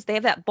typefaces. They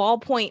have that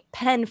ballpoint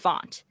pen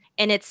font.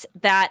 And it's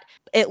that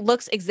it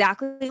looks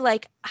exactly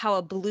like how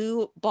a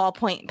blue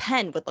ballpoint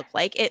pen would look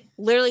like. It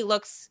literally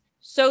looks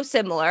so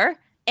similar.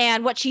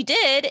 And what she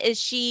did is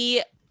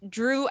she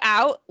drew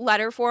out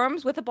letter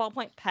forms with a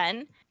ballpoint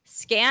pen,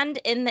 scanned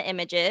in the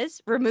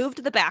images,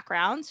 removed the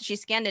background. So she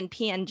scanned in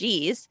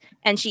PNGs,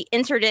 and she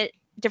inserted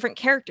different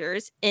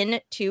characters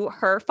into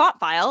her font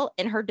file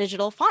in her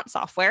digital font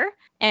software.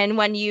 And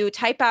when you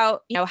type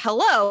out,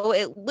 hello,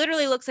 it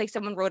literally looks like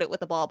someone wrote it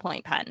with a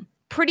ballpoint pen.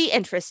 Pretty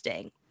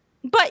interesting.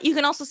 But you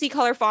can also see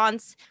color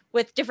fonts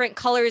with different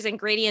colors and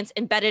gradients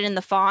embedded in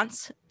the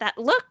fonts that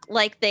look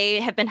like they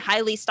have been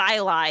highly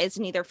stylized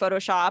in either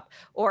Photoshop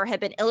or have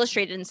been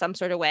illustrated in some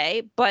sort of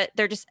way, but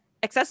they're just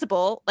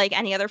accessible like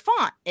any other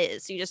font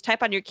is. So you just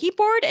type on your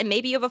keyboard and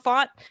maybe you have a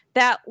font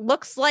that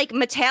looks like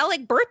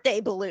metallic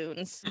birthday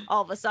balloons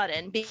all of a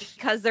sudden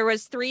because there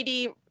was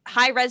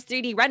high-res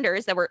 3D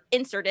renders that were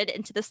inserted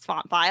into this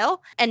font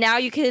file. And now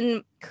you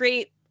can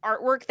create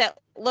artwork that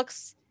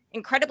looks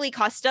incredibly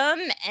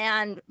custom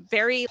and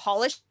very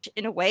polished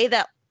in a way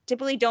that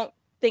typically don't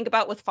think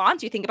about with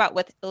fonts, you think about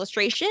with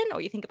illustration,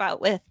 or you think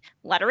about with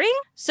lettering.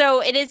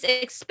 So it is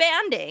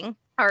expanding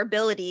our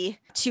ability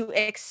to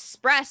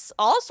express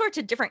all sorts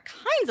of different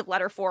kinds of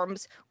letter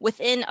forms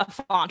within a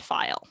font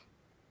file.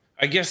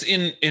 I guess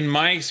in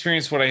my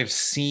experience, what I've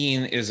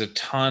seen is a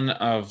ton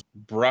of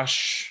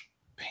brush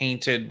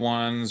painted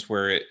ones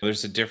where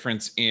there's a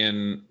difference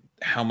in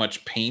how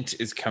much paint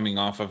is coming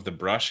off of the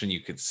brush and you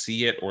could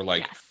see it, or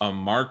like Yes. a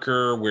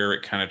marker where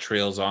it kind of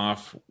trails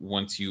off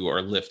once you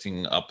are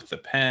lifting up the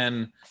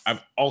pen.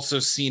 I've also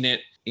seen it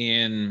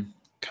in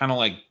kind of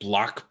like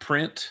block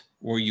print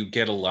where you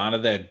get a lot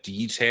of that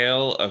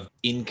detail of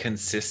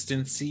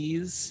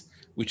inconsistencies,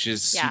 which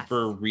is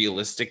super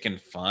realistic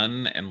and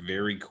fun and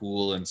very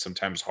cool and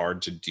sometimes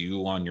hard to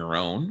do on your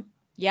own.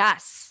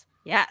 Yes.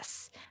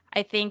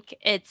 I think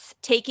it's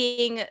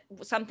taking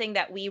something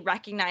that we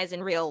recognize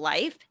in real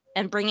life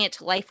and bringing it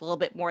to life a little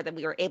bit more than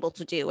we were able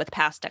to do with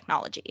past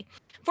technology.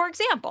 For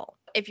example,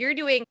 if you're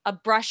doing a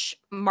brush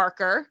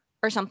marker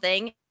or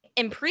something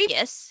in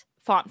previous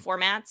font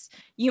formats,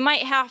 you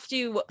might have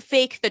to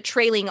fake the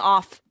trailing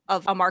off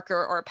of a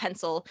marker or a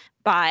pencil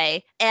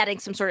by adding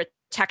some sort of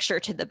texture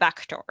to the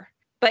vector.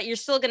 But you're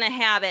still going to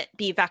have it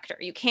be vector.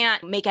 You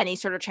can't make any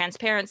sort of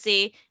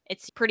transparency.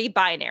 It's pretty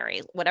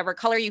binary. Whatever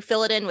color you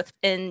fill it in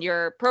within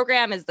your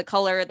program is the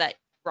color that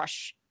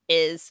brush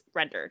is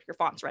rendered, your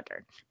font's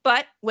rendered.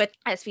 But with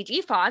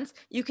SVG fonts,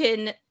 you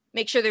can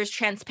make sure there's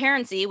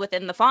transparency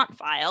within the font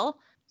file.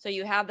 So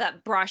you have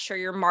that brush or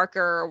your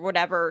marker or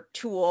whatever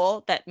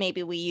tool that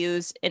maybe we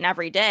use in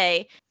every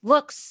day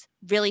looks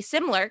really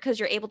similar because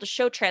you're able to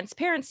show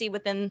transparency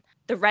within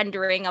the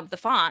rendering of the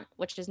font,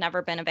 which has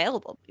never been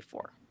available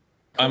before.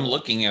 Cool. I'm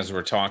looking as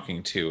we're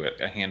talking to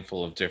a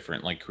handful of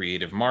different like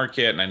Creative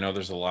Market, and I know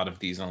there's a lot of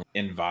these on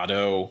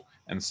Envato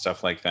and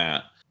stuff like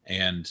that.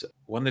 And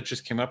one that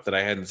just came up that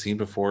I hadn't seen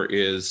before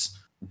is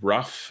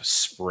Rough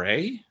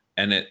Spray,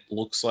 and it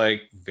looks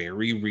like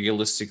very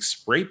realistic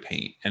spray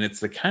paint. And it's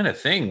the kind of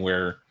thing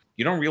where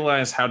you don't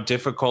realize how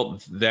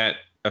difficult that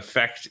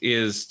effect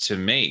is to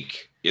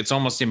make. It's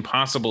almost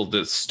impossible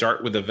to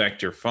start with a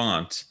vector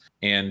font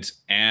and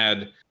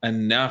add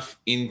enough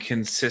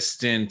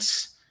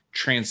inconsistent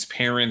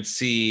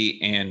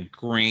transparency and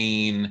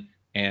grain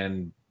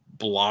and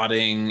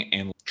blotting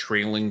and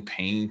trailing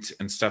paint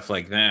and stuff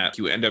like that.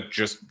 You end up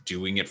just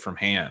doing it from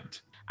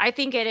hand. I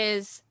think it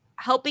is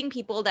helping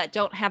people that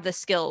don't have the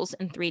skills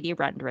in 3D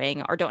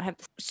rendering or don't have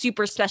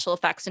super special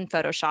effects in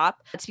Photoshop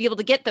to be able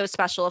to get those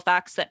special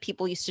effects that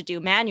people used to do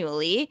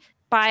manually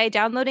by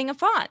downloading a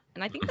font.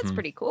 And I think that's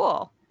pretty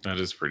cool. That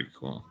is pretty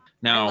cool.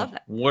 Now,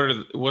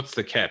 what's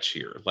the catch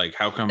here? Like,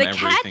 how come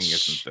everything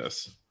isn't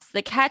this?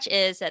 The catch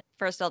is that,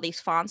 first of all, these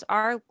fonts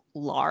are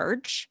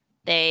large.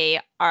 They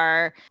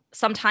are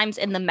sometimes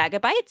in the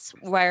megabytes,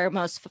 where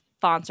most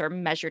fonts are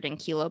measured in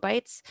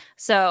kilobytes.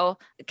 So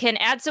it can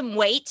add some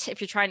weight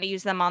if you're trying to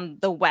use them on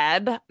the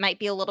web. Might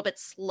be a little bit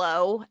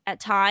slow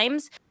at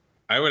times.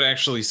 I would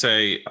actually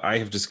say I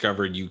have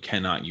discovered you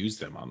cannot use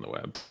them on the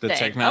web. The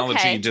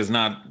technology does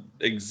not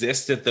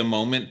exist at the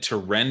moment to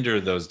render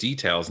those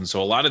details. And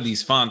so a lot of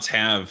these fonts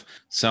have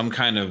some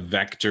kind of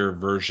vector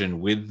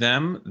version with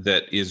them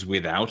that is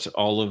without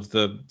all of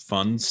the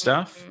fun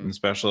stuff and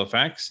special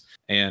effects.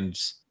 And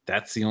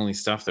that's the only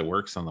stuff that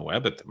works on the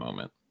web at the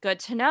moment. Good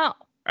to know.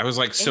 I was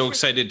like so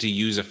excited to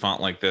use a font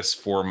like this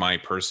for my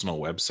personal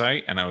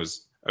website. And I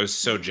was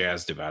so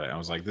jazzed about it. I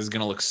was like, this is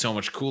going to look so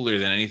much cooler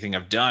than anything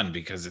I've done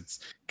because it's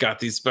got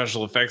these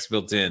special effects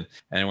built in.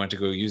 And I went to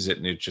go use it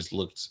and it just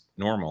looked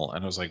normal.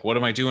 And I was like, what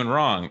am I doing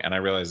wrong? And I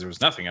realized there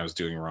was nothing I was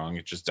doing wrong.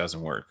 It just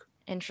doesn't work.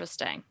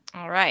 Interesting.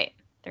 All right.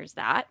 There's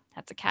that.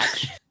 That's a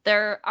catch.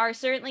 There are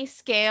certainly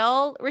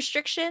scale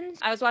restrictions.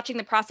 I was watching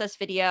the process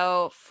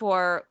video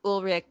for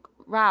Ulrich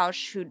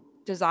Rausch, who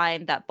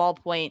designed that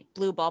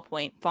blue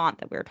ballpoint font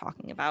that we were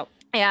talking about.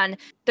 And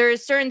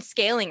there's certain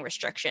scaling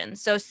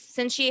restrictions. So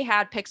since she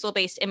had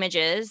pixel-based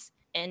images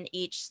in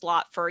each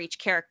slot for each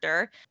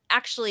character,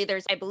 actually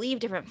there's, I believe,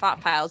 different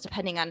font files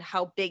depending on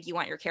how big you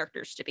want your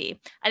characters to be.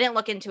 I didn't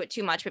look into it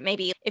too much, but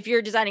maybe if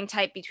you're designing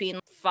type between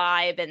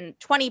 5 and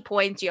 20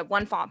 points, you have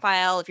one font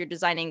file. If you're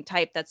designing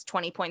type that's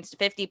 20 points to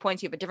 50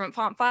 points, you have a different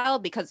font file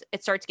because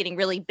it starts getting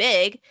really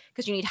big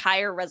because you need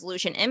higher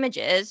resolution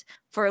images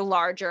for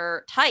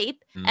larger type.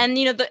 And,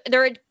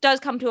 there does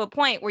come to a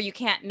point where you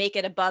can't make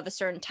it above a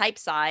certain type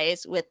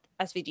size with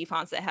SVG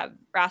fonts that have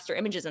raster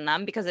images in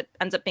them because it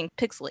ends up being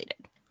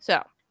pixelated.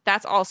 So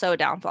that's also a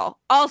downfall.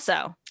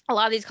 Also, a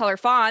lot of these color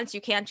fonts, you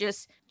can't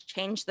just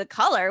change the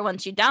color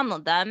once you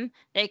download them.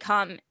 They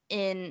come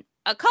in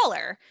a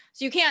color.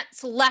 So you can't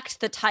select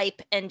the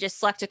type and just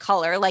select a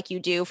color like you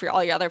do for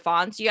all your other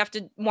fonts. You have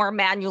to more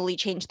manually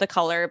change the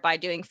color by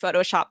doing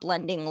Photoshop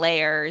blending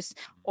layers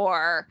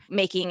or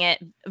making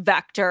it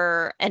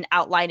vector and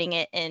outlining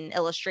it in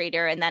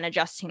Illustrator and then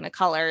adjusting the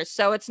colors.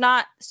 So it's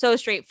not so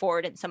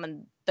straightforward in some of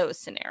those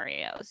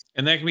scenarios.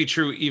 And that can be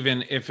true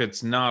even if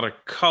it's not a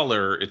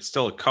color, it's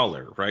still a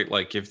color, right?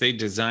 Like if they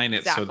design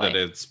it so that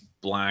it's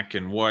black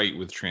and white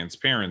with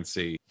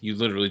transparency, you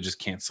literally just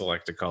can't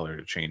select a color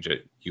to change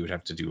it. You would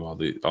have to do all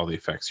the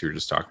effects you were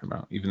just talking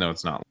about, even though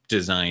it's not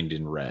designed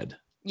in red.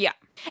 Yeah.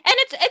 And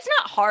it's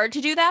not hard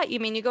to do that. You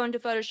mean you go into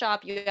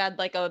Photoshop, you add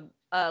like a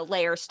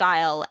layer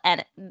style,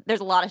 and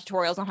there's a lot of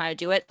tutorials on how to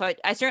do it. But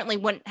I certainly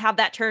wouldn't have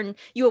that turn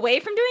you away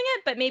from doing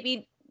it, but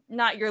maybe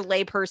not your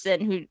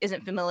layperson who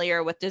isn't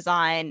familiar with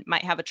design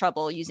might have a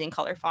trouble using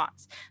color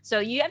fonts.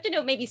 So you have to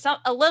know maybe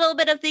a little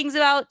bit of things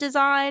about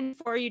design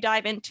before you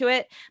dive into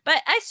it.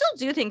 But I still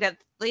do think that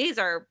these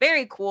are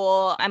very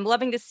cool. I'm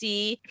loving to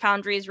see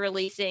foundries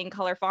releasing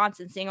color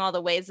fonts and seeing all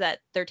the ways that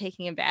they're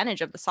taking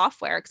advantage of the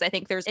software, because I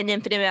think there's an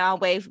infinite amount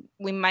of ways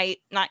we might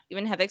not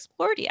even have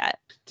explored yet.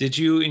 Did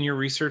you, in your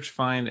research,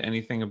 find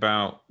anything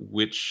about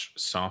which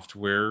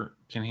software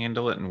can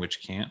handle it and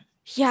which can't?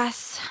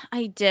 Yes,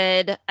 I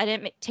did. I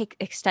didn't take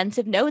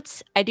extensive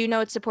notes. I do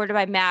know it's supported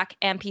by Mac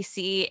and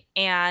PC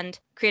and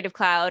Creative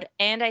Cloud,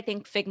 and I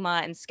think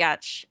Figma and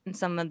Sketch and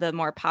some of the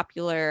more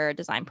popular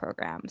design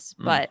programs.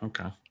 But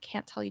okay. I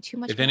can't tell you too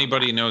much. If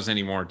anybody knows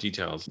any more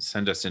details,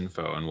 send us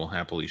info and we'll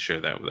happily share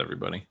that with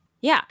everybody.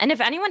 Yeah, and if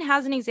anyone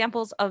has any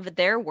examples of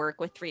their work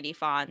with 3D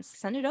fonts,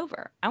 send it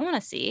over. I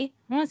want to see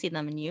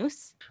them in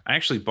use. I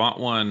actually bought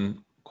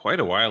one quite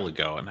a while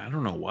ago, and I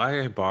don't know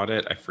why I bought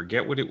it. I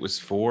forget what it was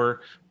for,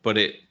 but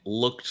it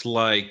looked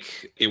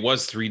like it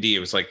was 3D.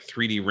 It was like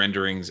 3D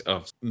renderings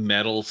of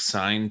metal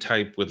sign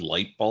type with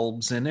light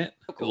bulbs in it,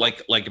 cool.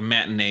 like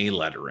matinee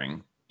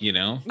lettering, you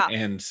know? Yeah.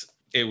 And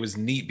it was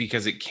neat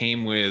because it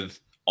came with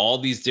all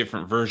these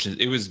different versions.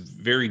 It was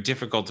very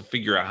difficult to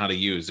figure out how to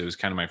use. It was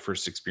kind of my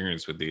first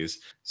experience with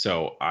these.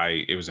 So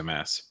it was a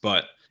mess,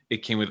 but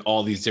it came with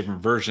all these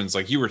different versions,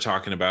 like you were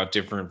talking about,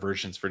 different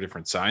versions for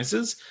different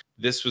sizes.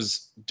 This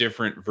was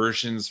different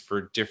versions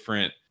for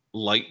different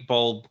light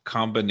bulb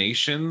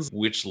combinations,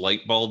 which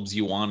light bulbs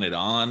you wanted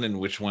on and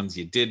which ones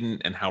you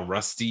didn't, and how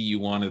rusty you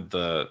wanted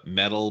the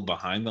metal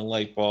behind the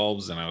light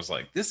bulbs. And I was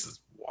like, this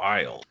is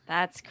wild.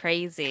 That's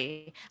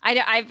crazy.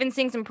 I've been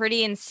seeing some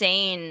pretty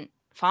insane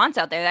fonts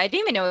out there that I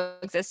didn't even know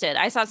existed.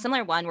 I saw a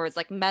similar one where it's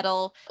like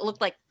metal, it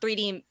looked like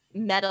 3D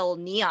metal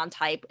neon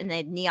type, and they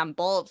had neon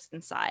bulbs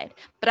inside,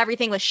 but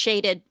everything was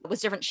shaded with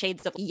different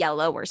shades of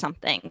yellow or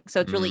something. So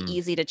it's really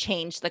easy to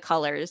change the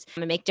colors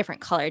and make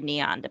different colored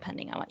neon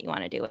depending on what you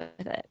want to do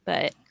with it.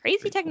 But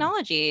crazy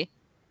technology.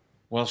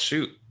 Well,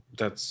 shoot,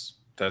 that's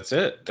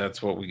it.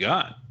 That's what we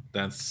got.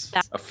 That's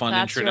a fun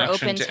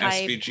introduction to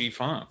SVG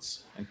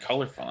fonts and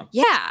color fonts.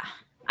 Yeah.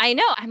 I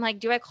know. I'm like,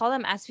 do I call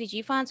them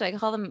SVG fonts? Do I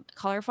call them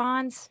color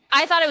fonts?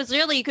 I thought it was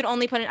really you could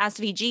only put an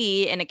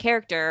SVG in a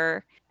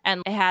character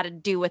and it had to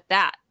do with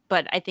that.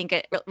 But I think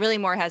it really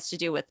more has to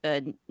do with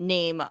the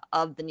name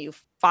of the new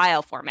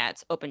file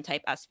formats, open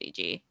type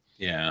SVG.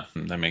 Yeah,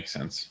 that makes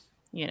sense.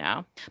 You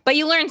know, but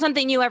you learn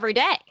something new every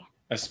day.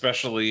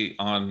 Especially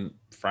on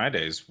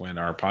Fridays when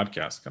our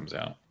podcast comes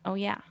out. Oh,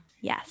 yeah.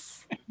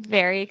 Yes.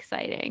 Very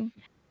exciting.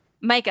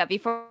 Micah,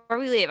 before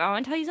we leave, I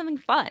want to tell you something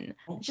fun.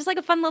 Just like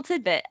a fun little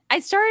tidbit. I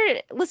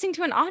started listening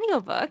to an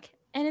audiobook,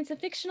 and it's a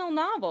fictional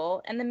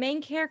novel, and the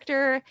main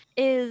character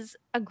is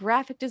a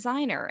graphic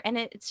designer. And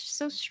it's just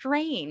so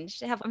strange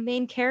to have a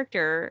main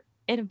character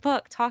in a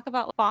book talk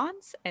about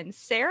fonts and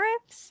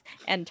serifs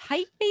and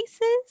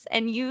typefaces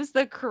and use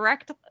the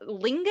correct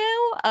lingo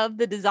of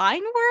the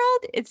design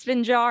world. It's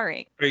been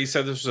jarring. You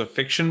said this was a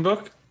fiction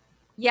book?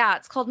 Yeah,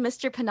 it's called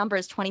Mr.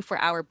 Penumbra's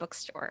 24-Hour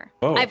Bookstore.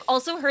 Oh. I've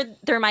also heard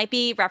there might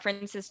be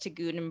references to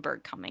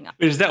Gutenberg coming up.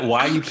 Is that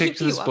why you picked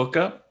this book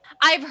up?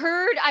 I've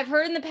heard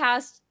in the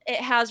past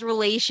it has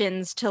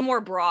relations to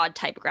more broad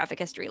typographic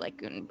history like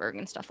Gutenberg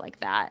and stuff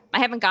like that. I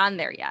haven't gone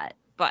there yet,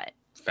 but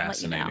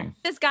fascinating. You know.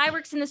 This guy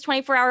works in this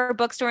 24-hour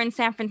bookstore in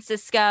San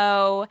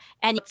Francisco,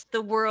 and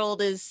the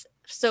world is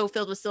so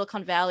filled with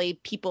Silicon Valley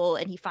people,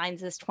 and he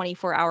finds this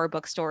 24-hour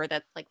bookstore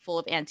that's like full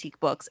of antique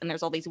books, and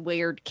there's all these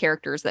weird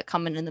characters that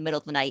come in the middle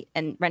of the night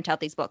and rent out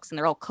these books, and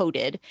they're all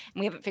coded, and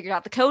we haven't figured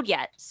out the code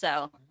yet.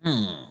 So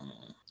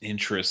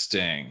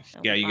interesting.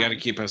 Yeah, you got to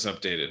keep us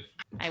updated.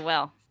 I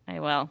will.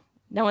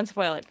 No one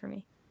spoil it for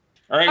me.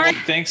 All right. Well,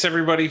 thanks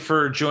everybody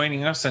for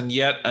joining us on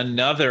yet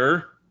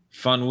another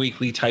fun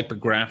weekly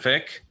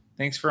typographic.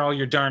 Thanks for all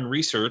your darn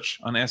research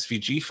on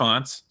SVG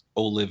fonts,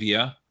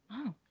 Olivia.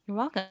 Oh, you're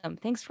welcome.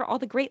 Thanks for all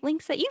the great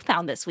links that you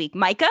found this week,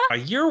 Micah.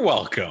 You're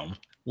welcome.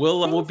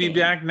 We'll be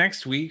back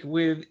next week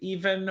with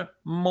even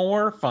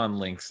more fun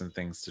links and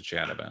things to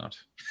chat about.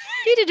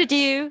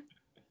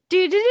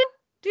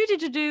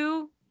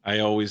 Do. I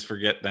always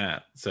forget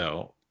that,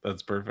 so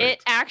that's perfect.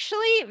 It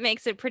actually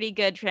makes a pretty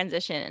good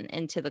transition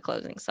into the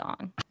closing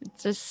song.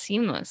 It's just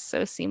seamless,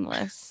 so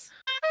seamless.